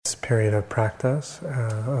period of practice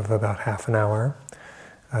of about half an hour.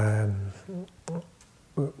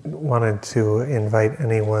 Wanted to invite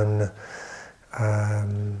anyone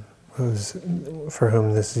for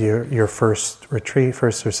whom this is your first retreat,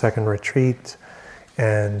 first or second retreat,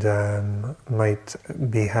 and might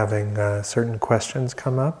be having certain questions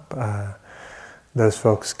come up. Those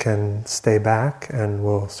folks can stay back, and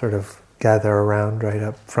we'll sort of gather around right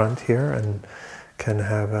up front here and can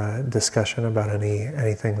have a discussion about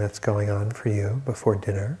anything that's going on for you before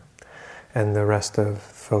dinner. And the rest of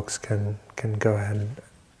folks can go ahead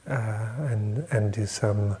and do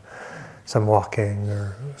some walking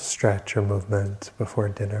or stretch or movement before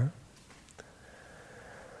dinner.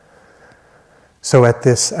 So at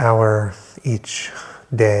this hour each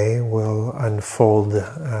day we'll unfold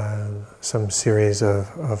some series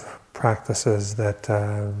of practices that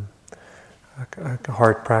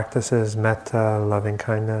heart practices, metta, loving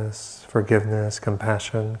kindness, forgiveness,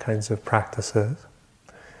 compassion, kinds of practices.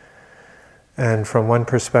 And from one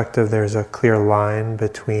perspective, there's a clear line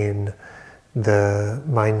between the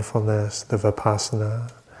mindfulness, the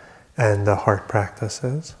vipassana, and the heart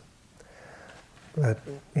practices. That,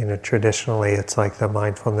 traditionally, it's like the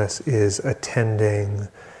mindfulness is attending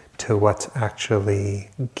to what's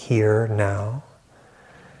actually here now,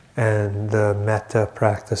 and the metta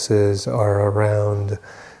practices are around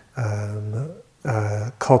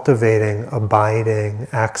cultivating, abiding,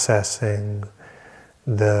 accessing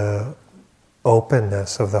the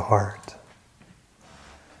openness of the heart.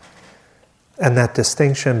 And that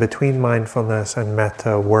distinction between mindfulness and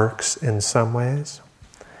metta works in some ways,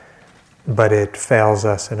 but it fails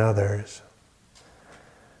us in others.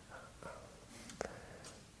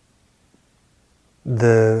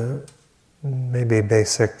 The maybe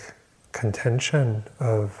basic contention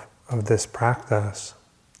of this practice,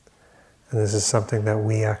 and this is something that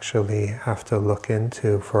we actually have to look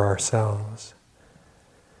into for ourselves,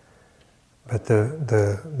 but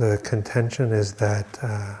the contention is that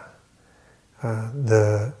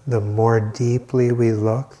the more deeply we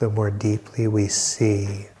look, the more deeply we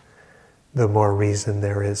see, the more reason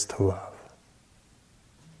there is to love.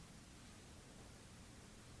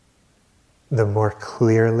 The more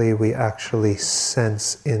clearly we actually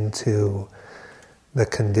sense into the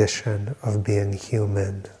condition of being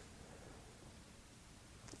human,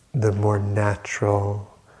 the more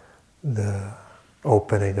natural the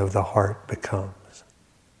opening of the heart becomes.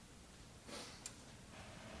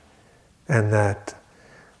 And that,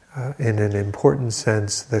 in an important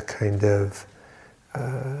sense, the kind of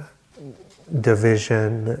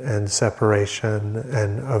division and separation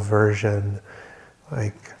and aversion,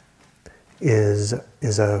 is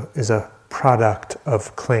a product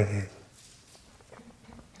of clinging.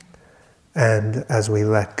 And as we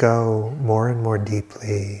let go more and more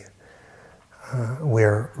deeply,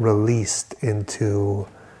 we're released into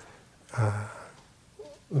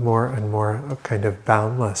more and more a kind of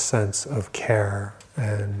boundless sense of care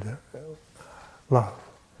and love.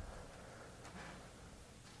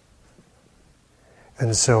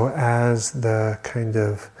 And so as the kind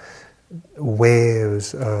of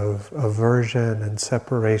waves of aversion and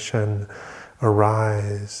separation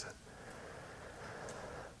arise,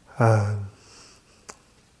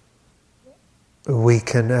 we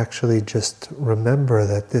can actually just remember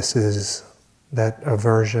that that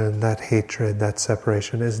aversion, that hatred, that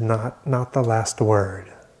separation is not the last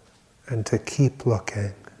word, and to keep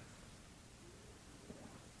looking,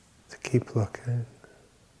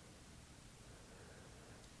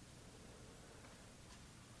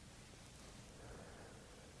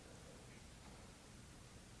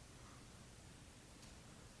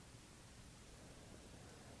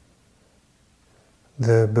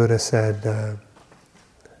 The Buddha said,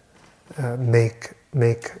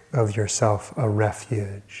 make of yourself a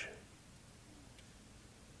refuge.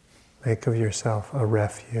 Make of yourself a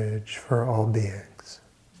refuge for all beings.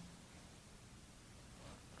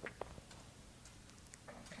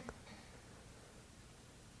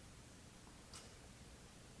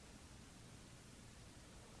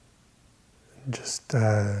 Just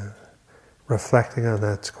reflecting on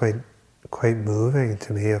that's quite moving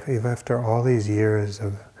to me. If after all these years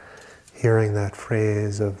of hearing that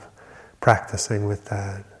phrase, of practicing with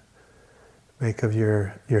that, make of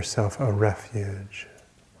yourself a refuge.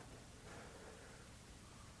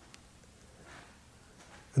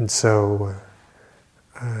 And so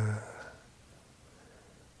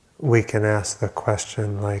we can ask the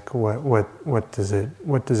question, like, what does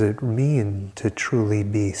it mean to truly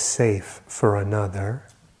be safe for another?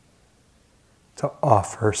 To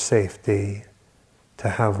offer safety, to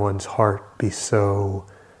have one's heart be so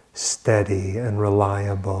steady and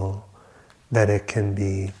reliable that it can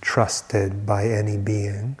be trusted by any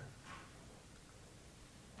being.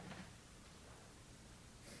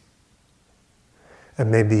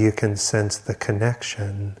 And maybe you can sense the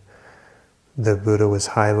connection the Buddha was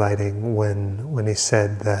highlighting when he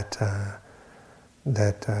said that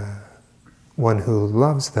one who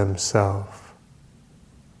loves themselves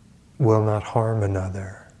will not harm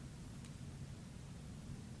another.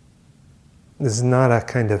 This is not a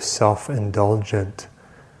kind of self-indulgent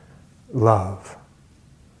love.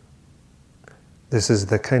 This is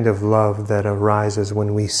the kind of love that arises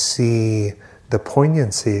when we see the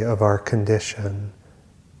poignancy of our condition,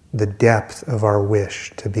 the depth of our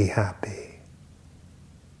wish to be happy.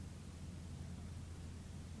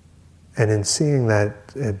 And in seeing that,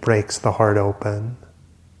 it breaks the heart open.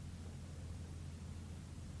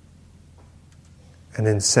 And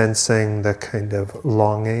in sensing the kind of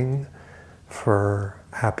longing for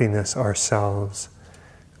happiness ourselves,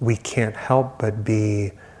 we can't help but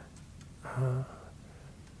be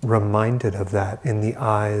reminded of that in the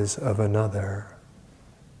eyes of another.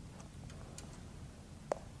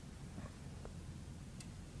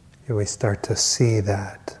 We start to see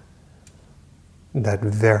that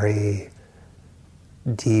very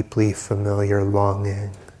deeply familiar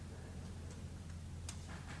longing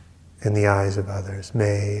in the eyes of others.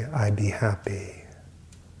 May I be happy.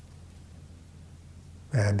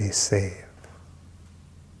 May I be safe.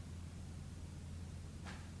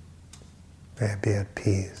 May I be at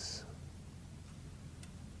peace.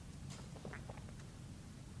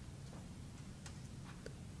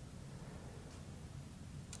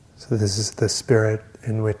 So this is the spirit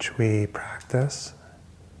in which we practice.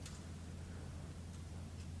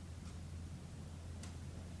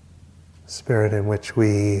 Spirit in which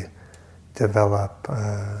we develop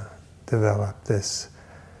this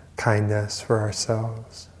kindness for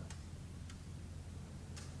ourselves.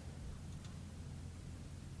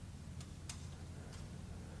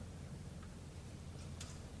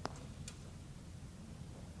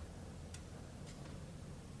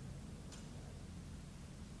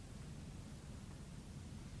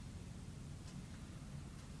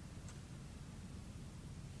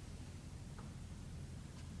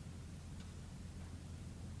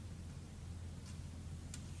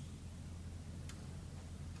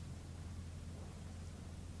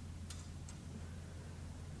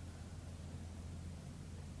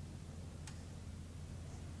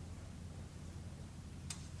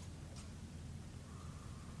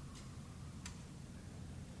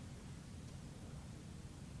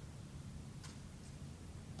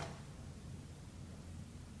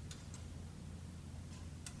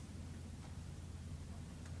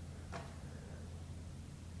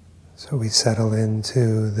 So we settle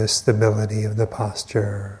into the stability of the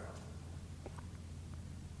posture.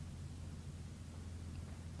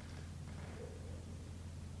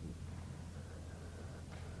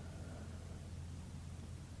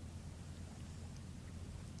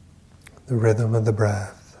 The rhythm of the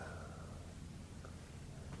breath.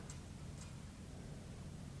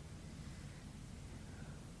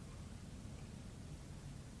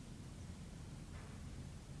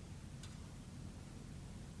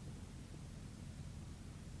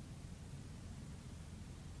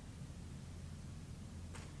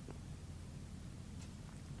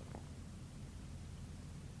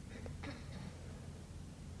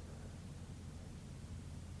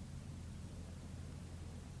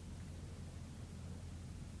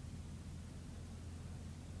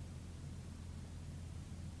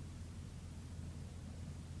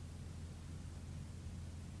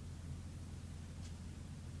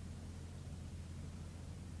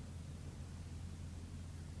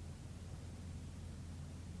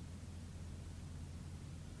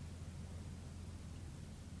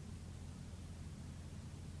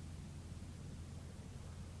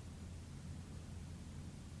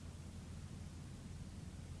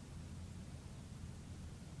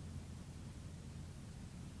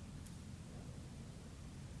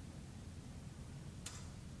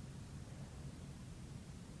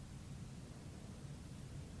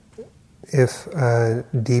 If a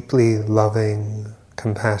deeply loving,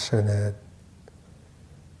 compassionate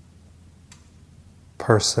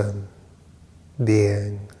person,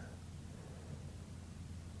 being,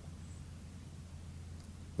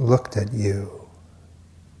 looked at you,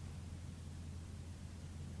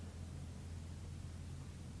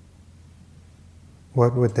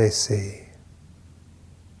 what would they see?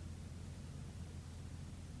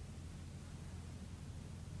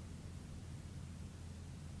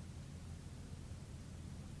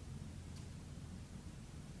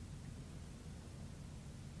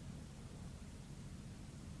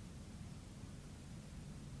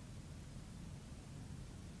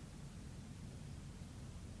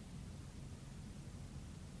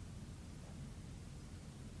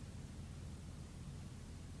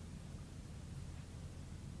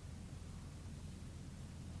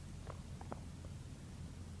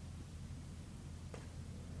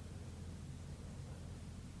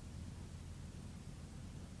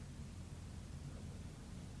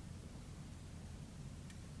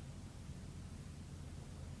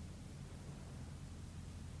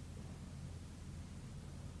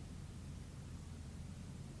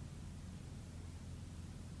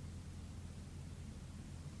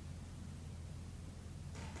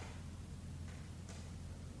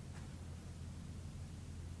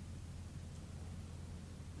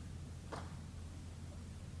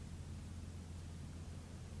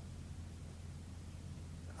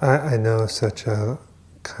 I know such a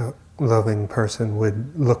loving person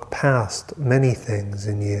would look past many things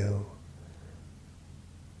in you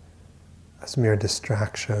as mere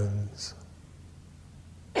distractions.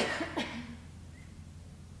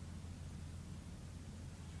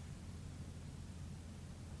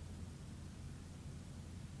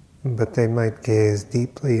 But they might gaze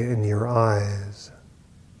deeply in your eyes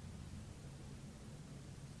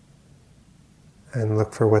and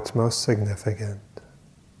look for what's most significant.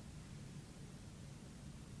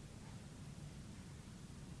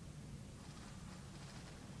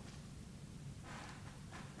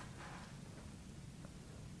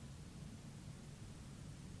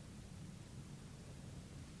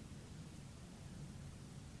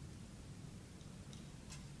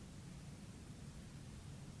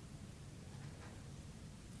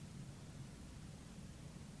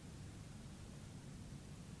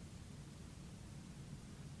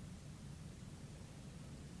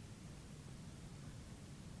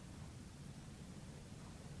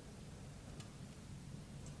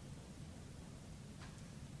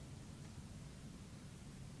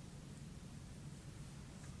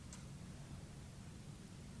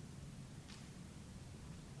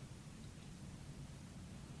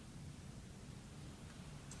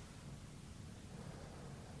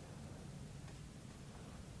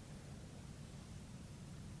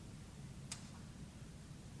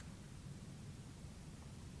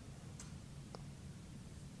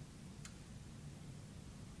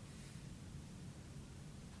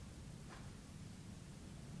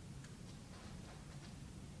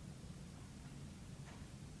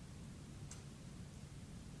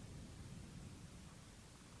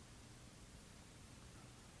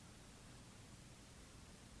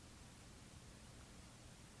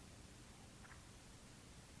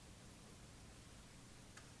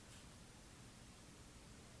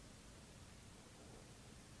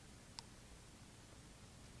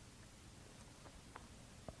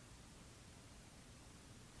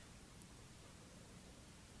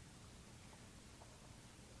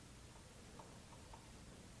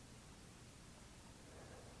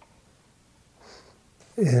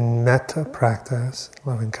 In Metta practice,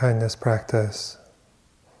 loving kindness practice,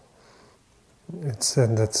 it's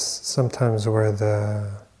said that's sometimes where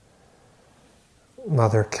the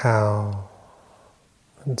mother cow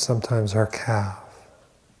and sometimes her calf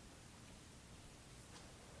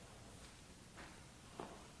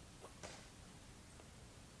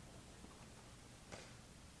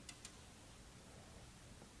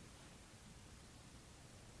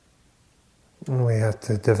and we have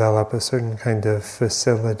to develop a certain kind of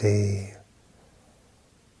facility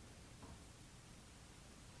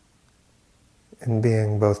in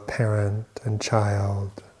being both parent and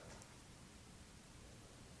child,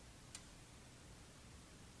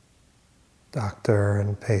 doctor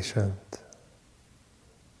and patient,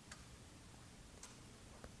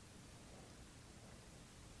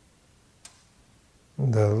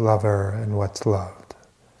 the lover and what's loved.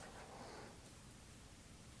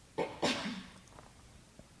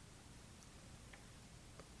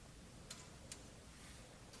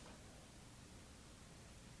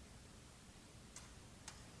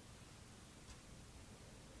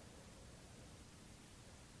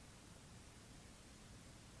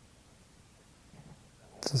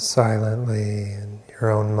 So silently in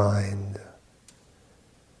your own mind,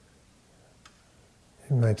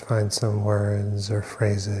 you might find some words or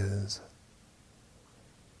phrases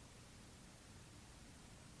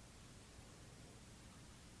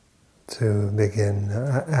to begin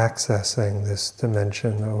accessing this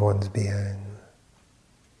dimension of one's being.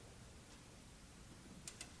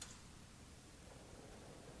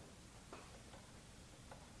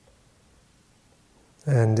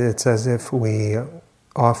 And it's as if we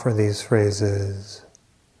offer these phrases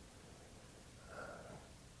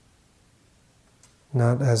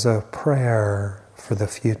not as a prayer for the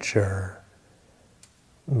future,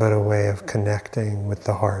 but a way of connecting with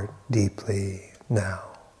the heart deeply now.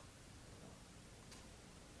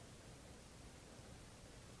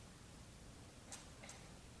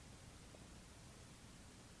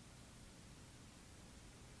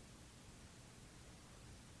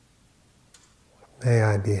 May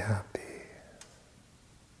I be happy.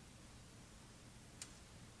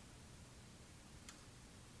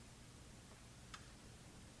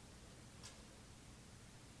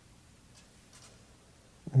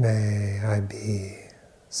 May I be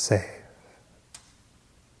safe.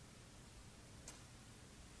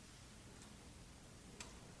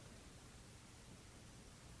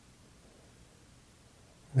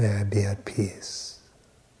 May I be at peace.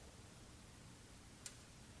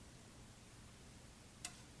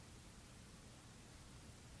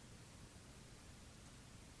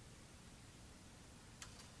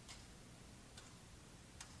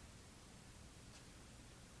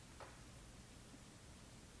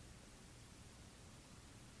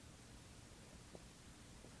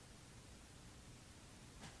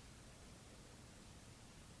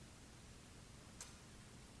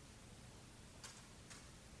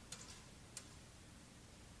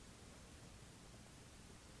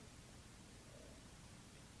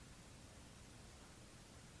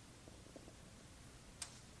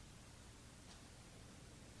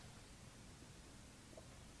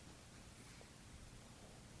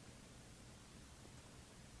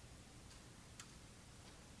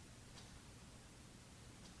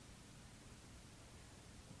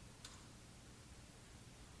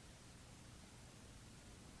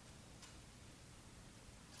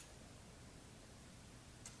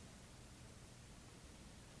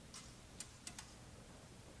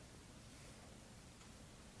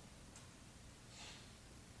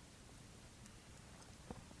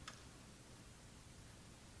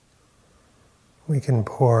 we can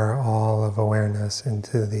pour all of awareness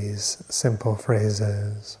into these simple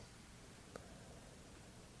phrases.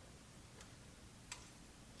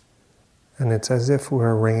 And it's as if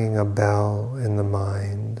we're ringing a bell in the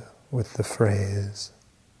mind with the phrase.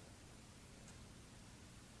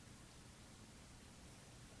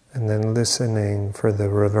 And then listening for the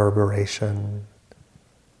reverberation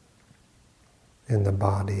in the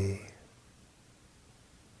body.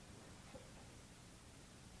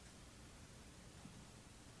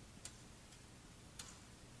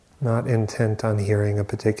 Not intent on hearing a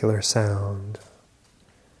particular sound,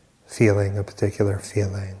 feeling a particular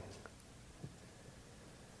feeling.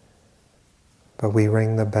 But we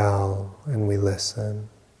ring the bell and we listen.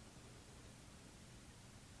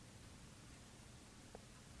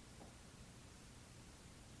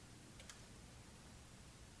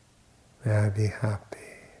 May I be happy.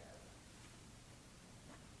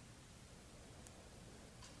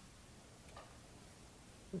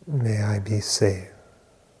 May I be safe.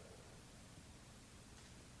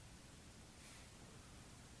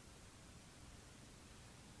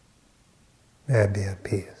 May I be at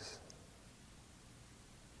peace.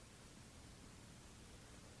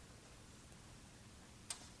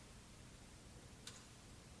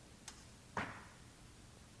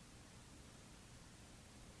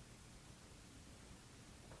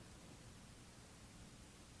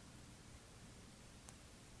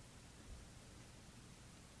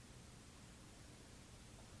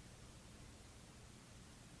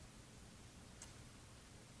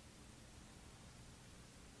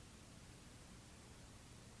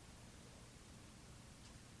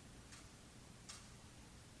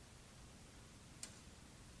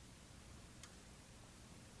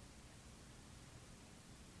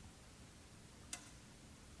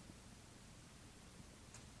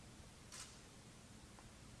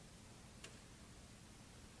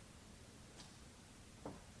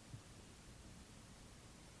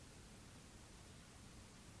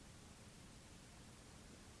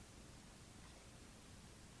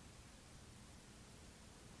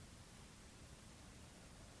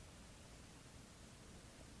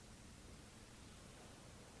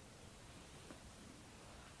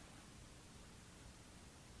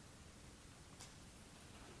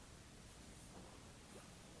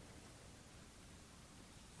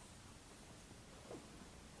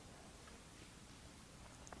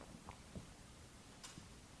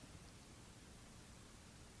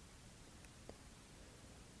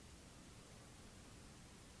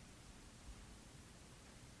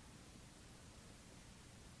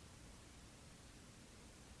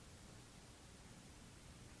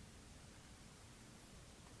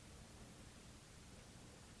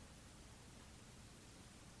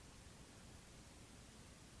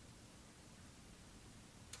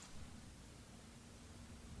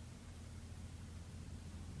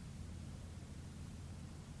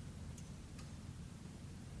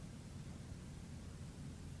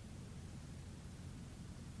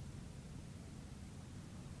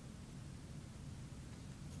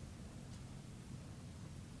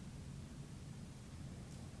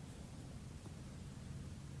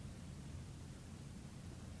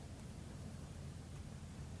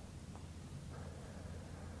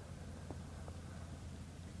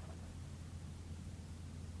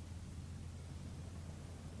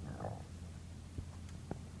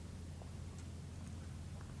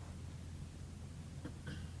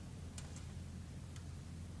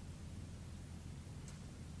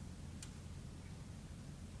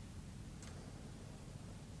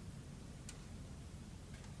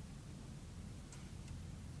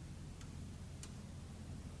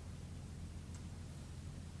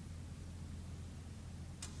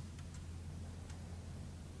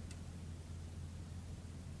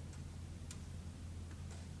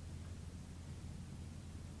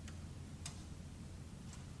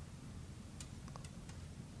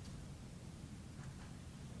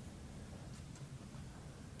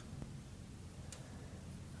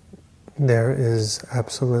 There is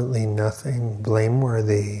absolutely nothing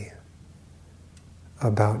blameworthy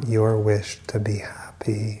about your wish to be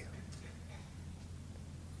happy.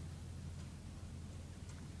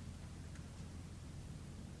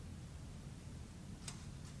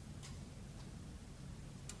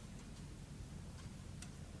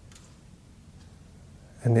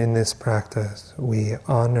 And in this practice, we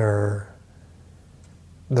honor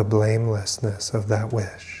the blamelessness of that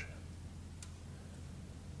wish.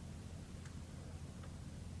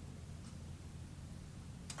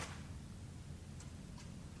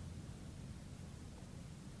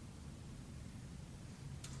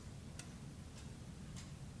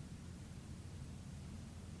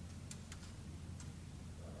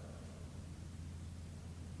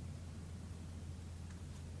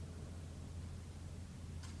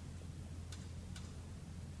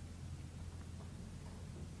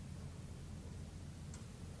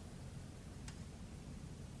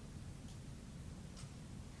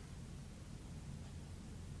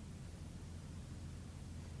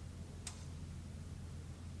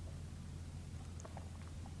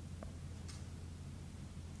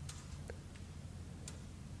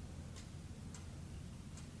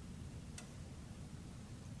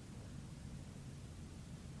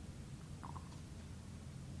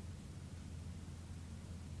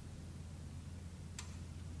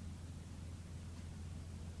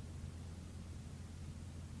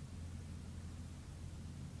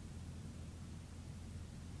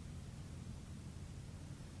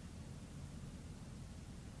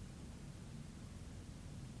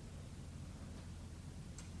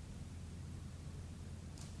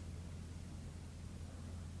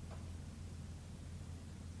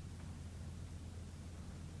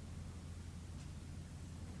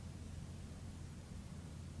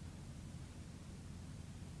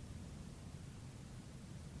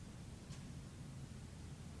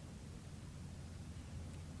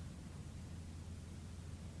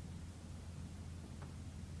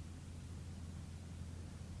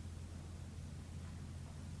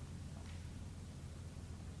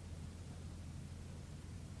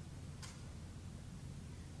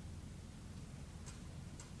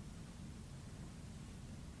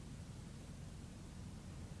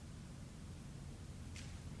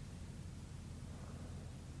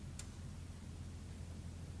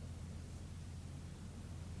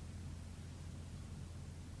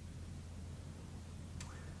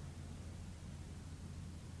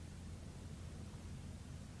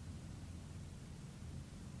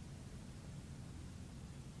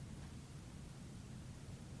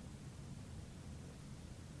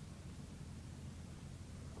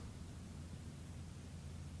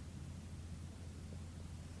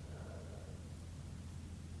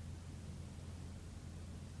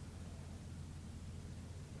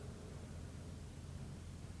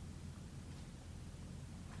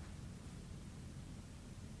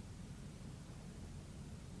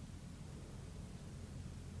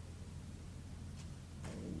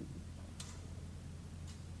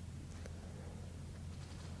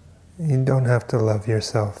 You don't have to love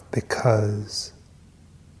yourself because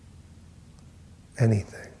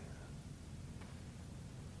anything.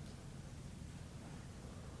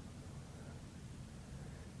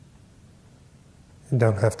 You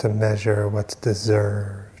don't have to measure what's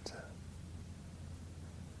deserved.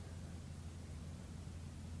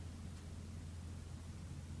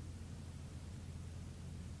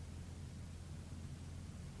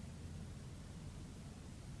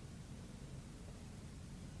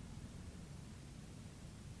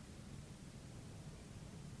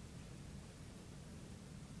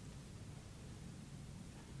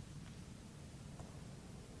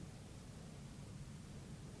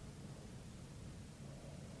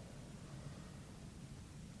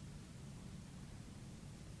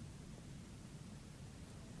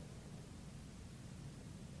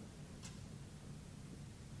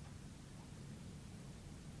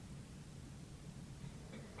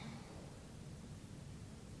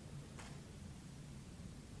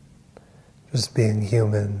 Just being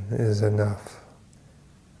human is enough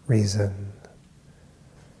reason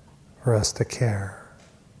for us to care.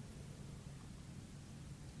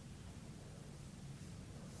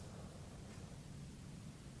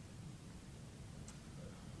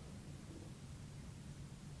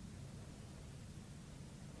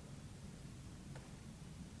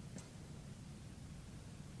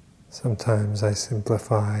 Sometimes I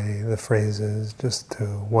simplify the phrases just to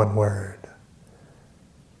one word.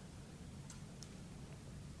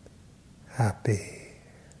 Happy,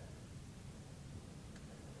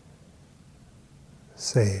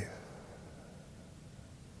 safe,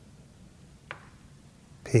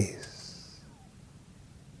 peace.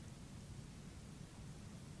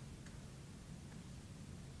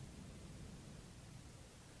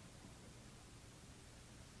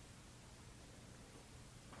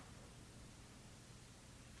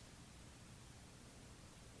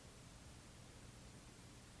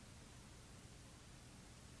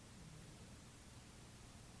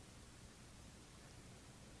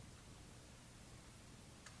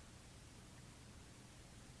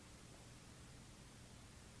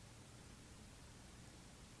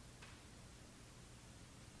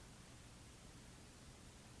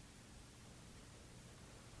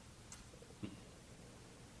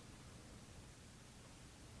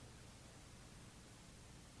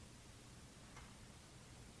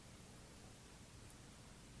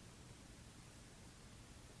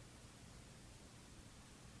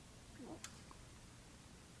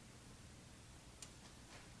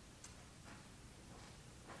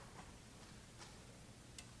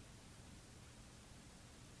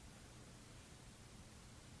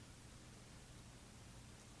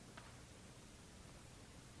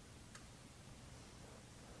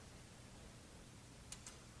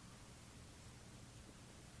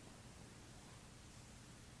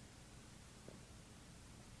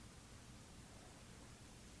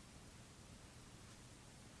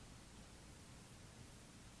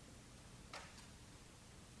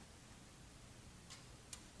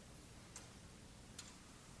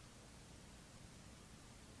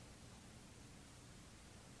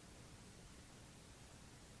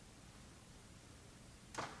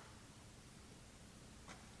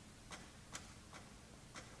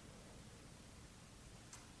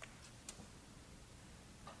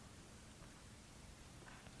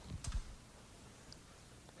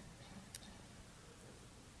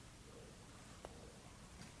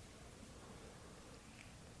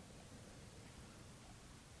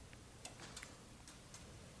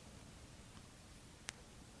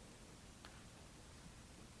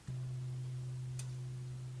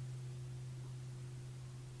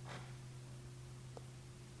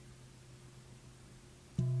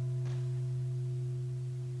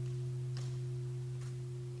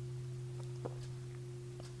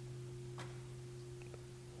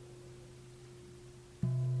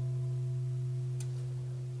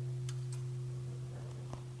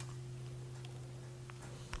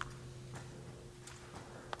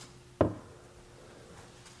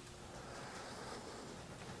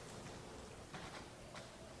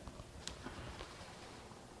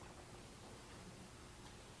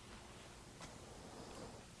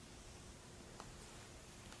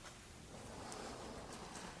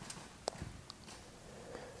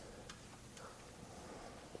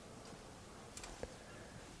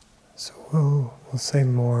 So we'll say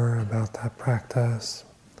more about that practice,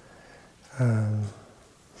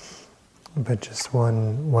 but just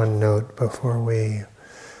one note before we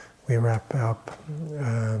wrap up.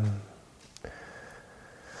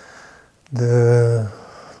 The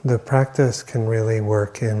practice can really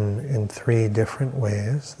work in three different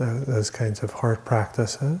ways. Those kinds of heart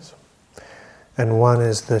practices. And one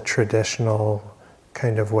is the traditional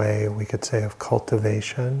kind of way, we could say, of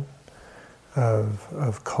cultivation,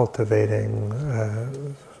 of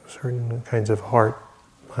cultivating certain kinds of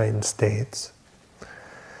heart-mind states.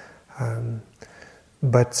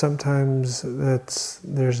 But sometimes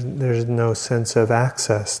there's no sense of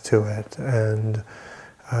access to it, and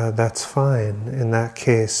that's fine. In that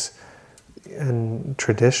case, and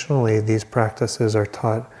traditionally these practices are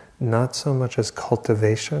taught not so much as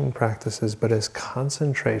cultivation practices, but as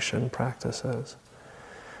concentration practices.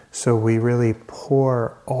 So we really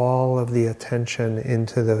pour all of the attention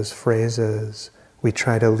into those phrases. We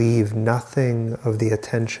try to leave nothing of the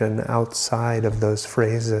attention outside of those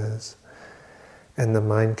phrases. And the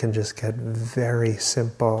mind can just get very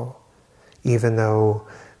simple, even though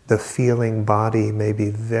the feeling body may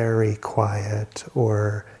be very quiet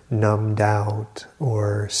or numbed out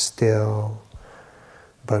or still.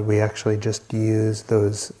 But we actually just use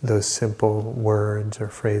those simple words or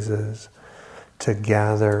phrases to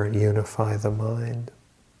gather, unify the mind.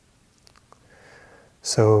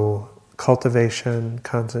 So cultivation,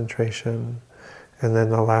 concentration, and then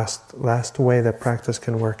the last way that practice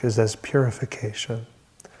can work is as purification,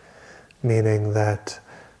 meaning that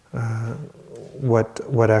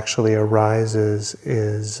what actually arises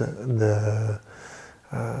is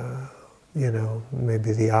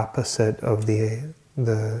maybe the opposite of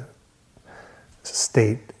the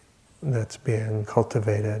state that's being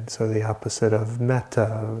cultivated. So the opposite of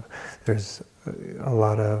metta, there's a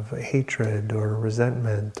lot of hatred or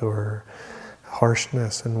resentment or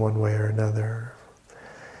harshness in one way or another.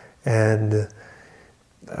 And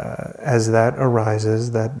as that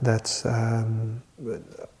arises, that's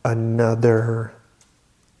another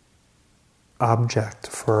object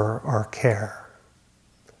for our care.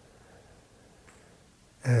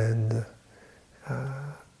 And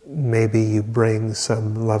maybe you bring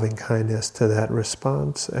some loving kindness to that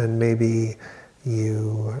response, and maybe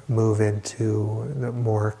you move into the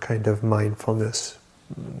more kind of mindfulness,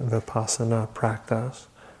 vipassana practice.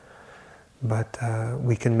 But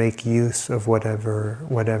we can make use of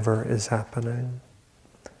whatever is happening.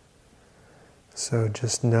 So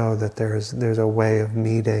just know that there's a way of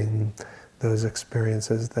meeting those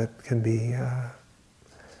experiences that can be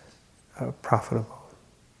profitable.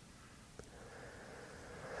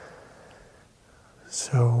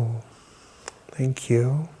 So, thank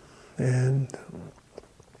you, and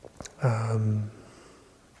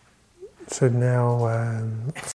so now